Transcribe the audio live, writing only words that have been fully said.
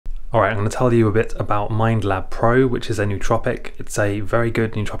Alright, I'm going to tell you a bit about MindLab Pro, which is a nootropic. It's a very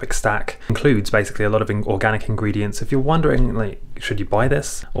good nootropic stack. It includes basically a lot of organic ingredients. If you're wondering, like, should you buy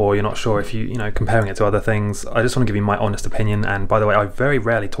this? Or you're not sure if you know, comparing it to other things, I just want to give you my honest opinion. And by the way, I very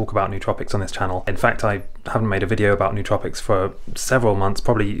rarely talk about nootropics on this channel. In fact, I haven't made a video about nootropics for several months,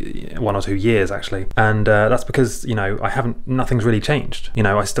 probably 1 or 2 years actually. And that's because, you know, nothing's really changed. You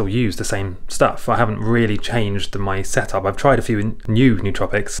know, I still use the same stuff. I haven't really changed my setup. I've tried a few new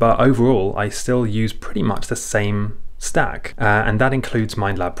nootropics, but overall, I still use pretty much the same stack. And that includes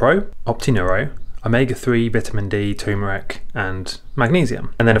MindLab Pro, OptiNeuro, omega-3, vitamin D, turmeric, and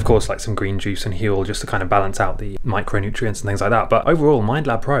magnesium. And then of course like some green juice and Huel just to kind of balance out the micronutrients and things like that. But overall,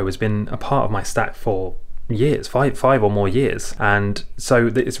 MindLab Pro has been a part of my stack for years, five or more years, and so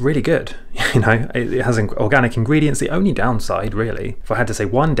it's really good. You know, it has organic ingredients. The only downside, really, if I had to say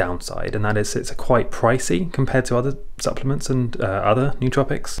one downside, and that is it's quite pricey compared to other supplements and other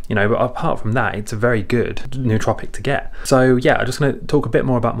nootropics, you know, but apart from that, it's a very good nootropic to get. So yeah, I'm just going to talk a bit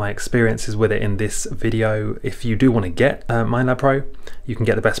more about my experiences with it in this video. If you do want to get MindLab Pro, you can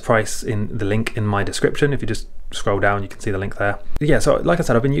get the best price in the link in my description. If you just scroll down, you can see the link there. Yeah, so like I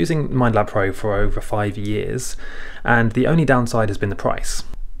said, I've been using MindLab Pro for over 5 years, and the only downside has been the price.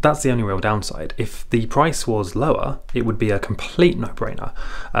 That's the only real downside. If the price was lower, it would be a complete no-brainer.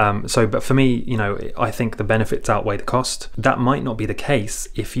 But for me, you know, I think the benefits outweigh the cost. That might not be the case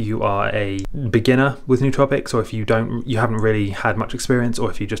if you are a beginner with nootropics, or if you haven't really had much experience,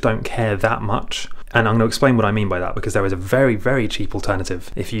 or if you just don't care that much. And I'm going to explain what I mean by that, because there is a very, very cheap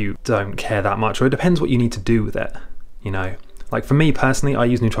alternative if you don't care that much, or it depends what you need to do with it, you know. Like for me personally, I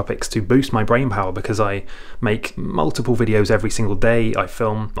use nootropics to boost my brain power because I make multiple videos every single day. I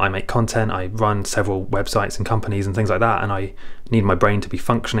film, I make content, I run several websites and companies and things like that, and I need my brain to be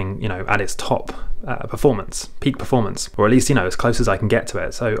functioning, you know, at its top performance, peak performance, or at least, you know, as close as I can get to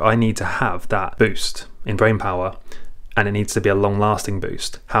it. So I need to have that boost in brain power, and it needs to be a long-lasting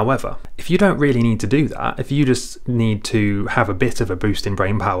boost. However, if you don't really need to do that, if you just need to have a bit of a boost in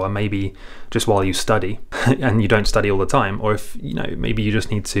brain power, maybe just while you study, and you don't study all the time, or if, you know, maybe you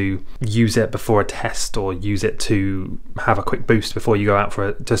just need to use it before a test, or use it to have a quick boost before you go out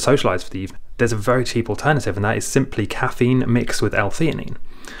to socialize for the evening, there's a very cheap alternative, and that is simply caffeine mixed with L-theanine.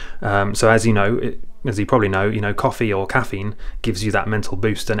 So as you know, as you probably know, you know, coffee or caffeine gives you that mental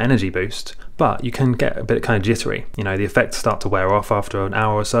boost and energy boost, but you can get a bit kind of jittery. You know, the effects start to wear off after an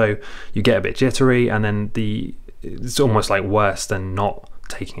hour or so. You get a bit jittery, and then it's almost like worse than not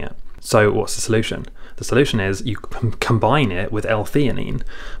taking it. So what's the solution? The solution is you combine it with L-theanine,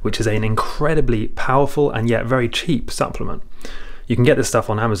 which is an incredibly powerful and yet very cheap supplement. You can get this stuff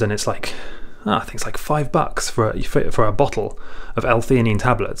on Amazon. It's like, I think it's like $5 for a bottle of L-theanine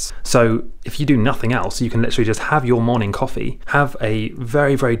tablets. So if you do nothing else, you can literally just have your morning coffee, have a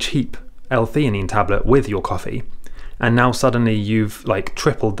very, very cheap L-theanine tablet with your coffee, and now suddenly you've like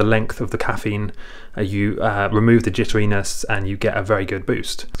tripled the length of the caffeine, you remove the jitteriness, and you get a very good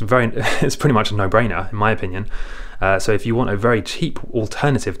boost. It's pretty much a no-brainer in my opinion. So if you want a very cheap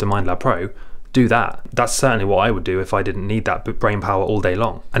alternative to MindLab Pro, do that. That's certainly what I would do if I didn't need that brain power all day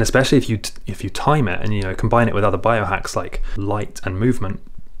long. And especially if you time it and, you know, combine it with other biohacks like light and movement.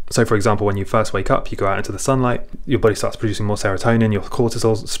 So for example, when you first wake up, you go out into the sunlight, your body starts producing more serotonin, your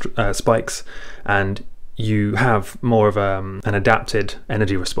cortisol spikes, and you have more of an adapted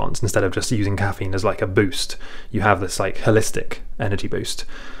energy response. Instead of just using caffeine as like a boost, you have this like holistic energy boost.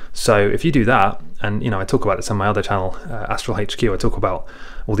 So if you do that, and, you know, I talk about this on my other channel, Astral HQ, I talk about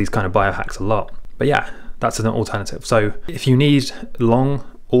all these kind of biohacks a lot. But yeah, that's an alternative. So if you need long,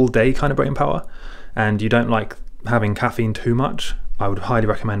 all day kind of brain power, and you don't like having caffeine too much, I would highly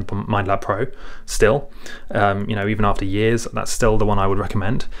recommend MindLab Pro still. You know, even after years, that's still the one I would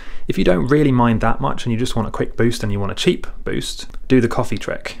recommend. If you don't really mind that much and you just want a quick boost and you want a cheap boost, do the coffee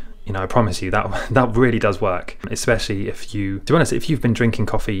trick. You know, I promise you that really does work, especially if to be honest, if you've been drinking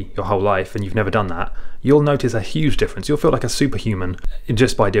coffee your whole life and you've never done that, you'll notice a huge difference. You'll feel like a superhuman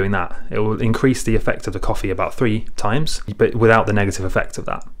just by doing that. It will increase the effect of the coffee about 3 times, but without the negative effect of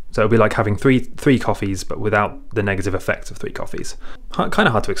that. So it'll be like having three coffees, but without the negative effects of 3 coffees. Kind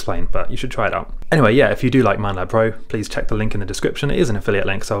of hard to explain, but you should try it out. Anyway, yeah, if you do like MindLab Pro, please check the link in the description. It is an affiliate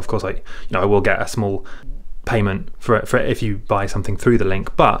link, so of course I will get a small payment for if you buy something through the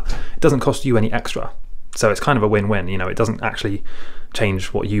link, but it doesn't cost you any extra. So it's kind of a win-win. You know, it doesn't actually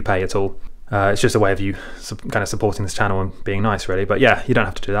change what you pay at all. It's just a way of you kind of supporting this channel and being nice, really. But yeah, you don't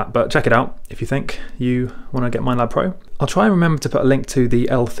have to do that. But check it out if you think you want to get MindLab Pro. I'll try and remember to put a link to the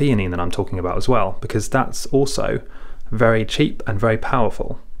L-theanine that I'm talking about as well, because that's also very cheap and very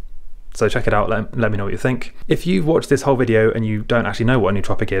powerful. So check it out, let me know what you think. If you've watched this whole video and you don't actually know what a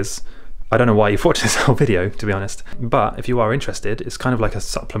nootropic is, I don't know why you've watched this whole video, to be honest. But if you are interested, it's kind of like a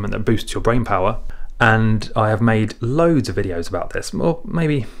supplement that boosts your brain power. And I have made loads of videos about this, or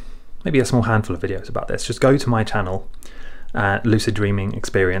maybe a small handful of videos about this. Just go to my channel, Lucid Dreaming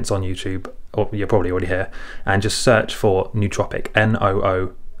Experience on YouTube, or you're probably already here, and just search for nootropic,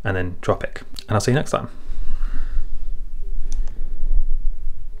 N-O-O, and then tropic. And I'll see you next time.